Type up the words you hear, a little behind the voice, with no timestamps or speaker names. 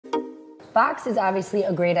Box is obviously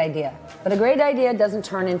a great idea, but a great idea doesn't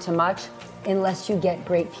turn into much unless you get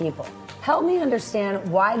great people. Help me understand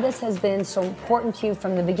why this has been so important to you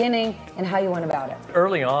from the beginning and how you went about it.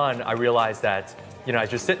 Early on, I realized that,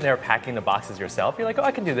 as you're sitting there packing the boxes yourself, you're like, oh,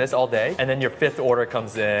 I can do this all day. And then your 5th order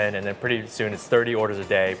comes in, and then pretty soon it's 30 orders a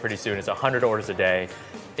day. Pretty soon it's 100 orders a day.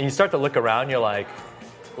 And you start to look around, you're like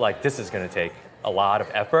this is gonna take a lot of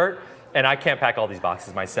effort. And I can't pack all these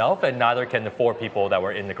boxes myself, and neither can the 4 people that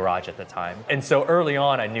were in the garage at the time. And so early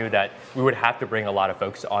on, I knew that we would have to bring a lot of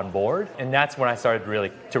folks on board, and that's when I started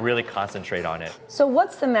to really concentrate on it. So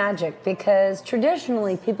what's the magic? Because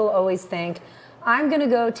traditionally, people always think, I'm gonna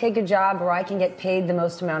go take a job where I can get paid the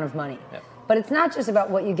most amount of money. Yep. But it's not just about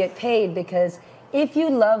what you get paid, because if you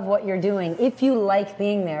love what you're doing, if you like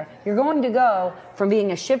being there, you're going to go from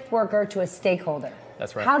being a shift worker to a stakeholder.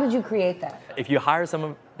 That's right. How did you create that? If you hire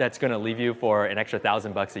someone that's going to leave you for an extra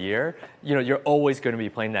 $1,000 a year, you're always going to be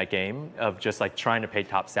playing that game of just like trying to pay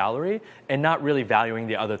top salary and not really valuing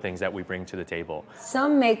the other things that we bring to the table.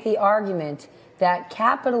 Some make the argument that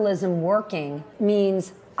capitalism working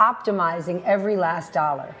means optimizing every last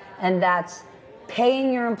dollar, and that's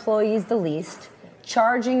paying your employees the least,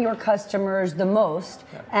 charging your customers the most,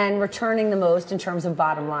 and returning the most in terms of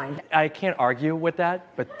bottom line. I can't argue with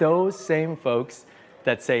that, but those same folks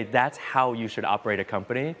that say that's how you should operate a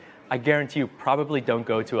company, I guarantee you probably don't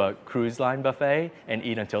go to a cruise line buffet and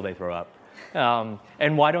eat until they throw up.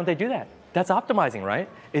 And why don't they do that? That's optimizing, right?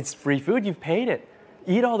 It's free food, you've paid it.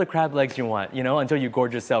 Eat all the crab legs you want, until you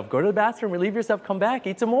gorge yourself. Go to the bathroom, relieve yourself, come back,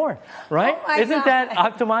 eat some more, right? Oh Isn't that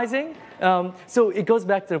optimizing? So it goes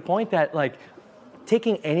back to the point that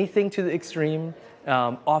taking anything to the extreme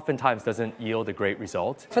oftentimes doesn't yield a great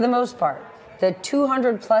result. For the most part, the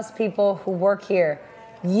 200 plus people who work here,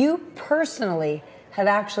 you personally have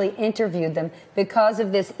actually interviewed them because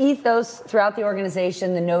of this ethos throughout the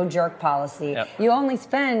organization, the no jerk policy. Yep. You only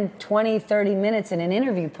spend 20, 30 minutes in an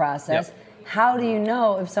interview process. Yep. How do you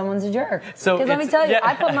know if someone's a jerk? So because let me tell you,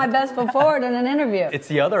 I put my best foot forward in an interview. It's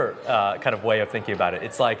the other kind of way of thinking about it.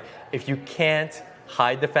 It's like if you can't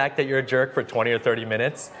hide the fact that you're a jerk for 20 or 30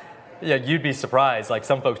 minutes, you'd be surprised. Like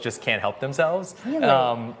some folks just can't help themselves. Really?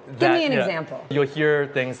 Give me an example. You'll hear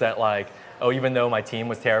things that oh, even though my team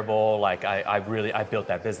was terrible, I built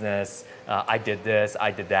that business, I did this, I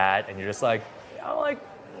did that, and you're just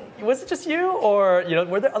was it just you, or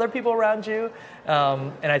were there other people around you?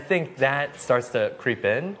 And I think that starts to creep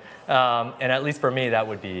in, and at least for me, that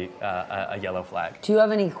would be a yellow flag. Do you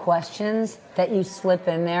have any questions that you slip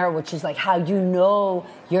in there, which is like how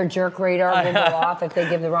your jerk radar will go off if they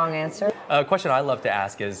give the wrong answer? A question I love to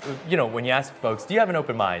ask is, when you ask folks, do you have an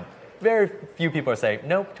open mind? Very few people are saying,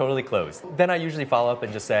 nope, totally closed. Then I usually follow up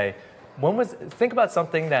and just say, think about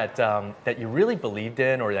something that you really believed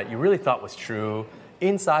in or that you really thought was true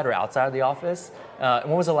inside or outside of the office. And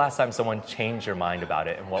when was the last time someone changed your mind about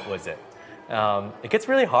it, and what was it? It gets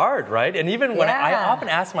really hard, right? And even when I often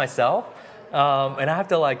ask myself, and I have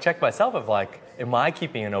to check myself of am I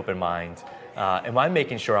keeping an open mind? Am I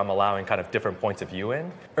making sure I'm allowing kind of different points of view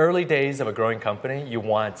in? Early days of a growing company, you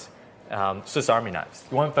want Swiss Army knives.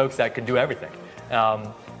 You want folks that can do everything.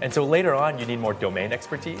 And so later on, you need more domain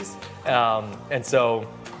expertise. And so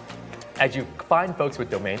as you find folks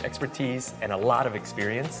with domain expertise and a lot of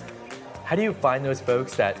experience, how do you find those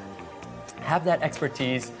folks that have that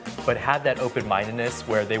expertise but have that open-mindedness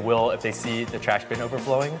where they will, if they see the trash bin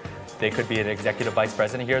overflowing, they could be an executive vice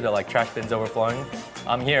president here, they're like, trash bin's overflowing,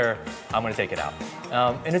 I'm here, I'm gonna take it out.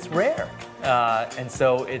 And it's rare. And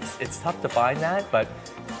so it's tough to find that, but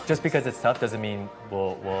just because it's tough doesn't mean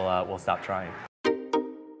we'll stop trying.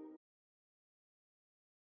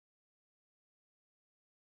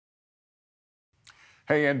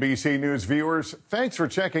 Hey, NBC News viewers, thanks for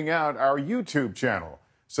checking out our YouTube channel.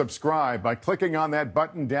 Subscribe by clicking on that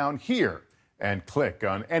button down here and click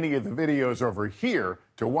on any of the videos over here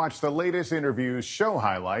to watch the latest interviews, show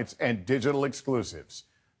highlights, and digital exclusives.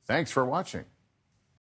 Thanks for watching.